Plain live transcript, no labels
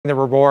The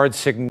reward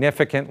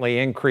significantly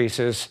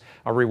increases,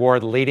 a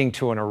reward leading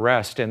to an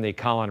arrest in the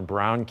Colin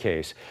Brown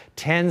case.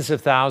 Tens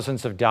of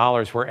thousands of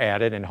dollars were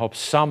added in hopes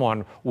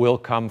someone will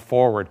come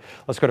forward.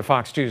 Let's go to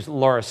Fox 2's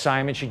Laura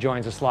Simon. She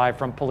joins us live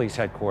from police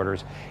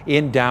headquarters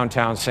in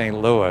downtown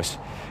St. Louis.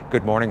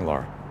 Good morning,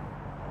 Laura.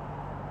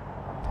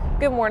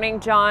 Good morning,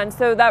 John.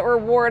 So that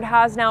reward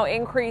has now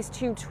increased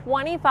to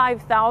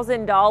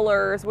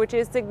 $25,000, which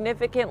is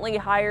significantly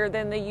higher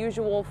than the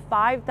usual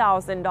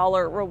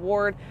 $5,000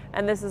 reward.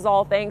 And this is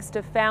all thanks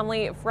to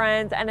family,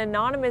 friends, and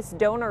anonymous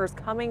donors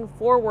coming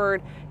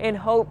forward in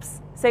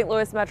hopes St.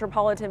 Louis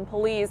Metropolitan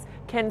Police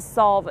can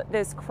solve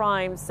this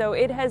crime. So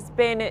it has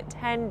been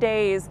 10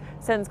 days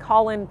since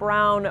Colin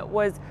Brown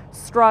was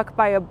struck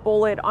by a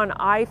bullet on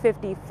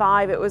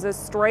I-55. It was a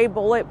stray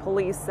bullet,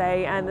 police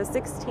say, and the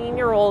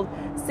 16-year-old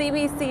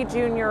CBC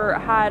junior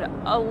had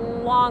a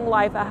long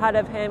life ahead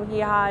of him. He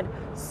had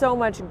so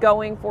much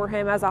going for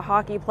him as a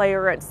hockey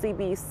player at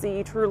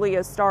CBC, truly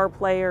a star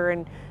player,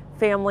 and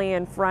family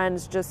and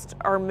friends just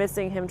are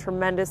missing him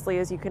tremendously,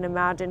 as you can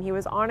imagine. He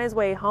was on his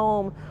way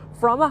home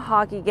from a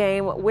hockey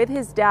game with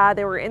his dad.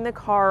 They were in the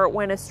car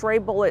when a stray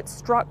bullet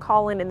struck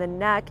Colin in the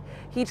neck.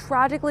 He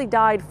tragically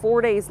died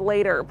 4 days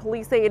later.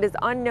 Police say it is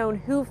unknown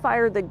who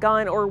fired the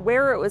gun or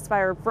where it was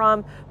fired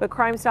from, but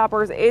Crime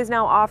Stoppers is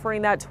now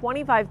offering that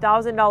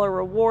 $25,000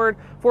 reward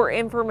for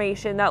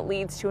information that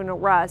leads to an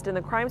arrest. And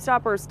the Crime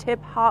Stoppers tip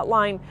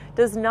hotline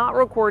does not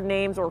record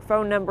names or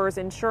phone numbers,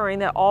 ensuring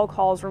that all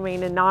calls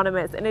remain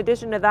anonymous. In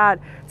addition to that,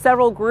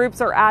 several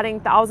groups are adding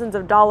thousands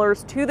of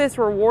dollars to this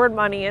reward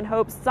money in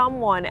hopes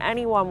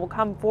anyone will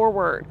come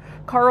forward.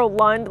 Carl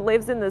Lund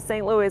lives in the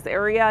St. Louis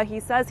area. He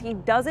says he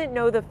doesn't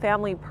know the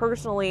family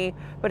personally,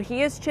 but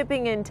he is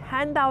chipping in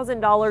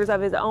 $10,000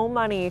 of his own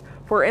money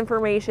for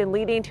information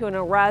leading to an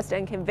arrest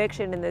and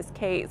conviction in this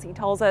case. He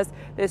tells us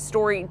this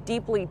story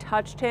deeply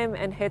touched him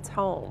and hits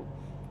home.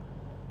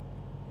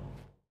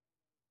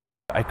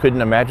 I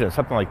couldn't imagine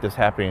something like this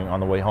happening on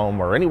the way home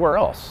or anywhere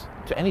else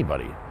to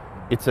anybody.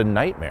 It's a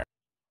nightmare.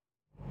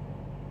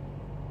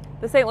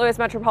 The St. Louis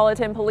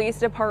Metropolitan Police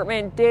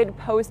Department did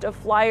post a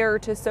flyer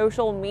to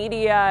social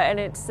media, and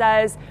it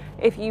says,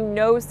 if you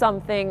know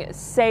something,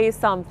 say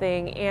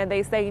something. And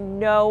they say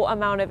no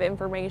amount of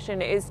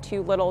information is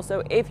too little.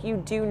 So if you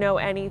do know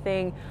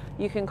anything,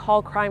 you can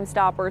call Crime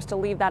Stoppers to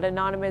leave that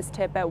anonymous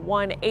tip at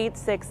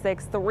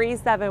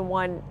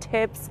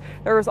 1-866-371-TIPS.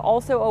 There's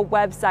also a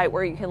website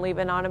where you can leave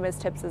anonymous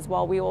tips as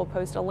well. We will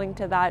post a link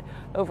to that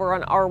over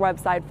on our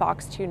website,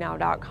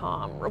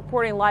 fox2now.com.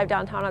 Reporting live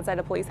downtown outside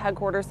of police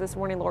headquarters this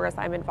morning, Laura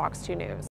Simon, Fox 2 News.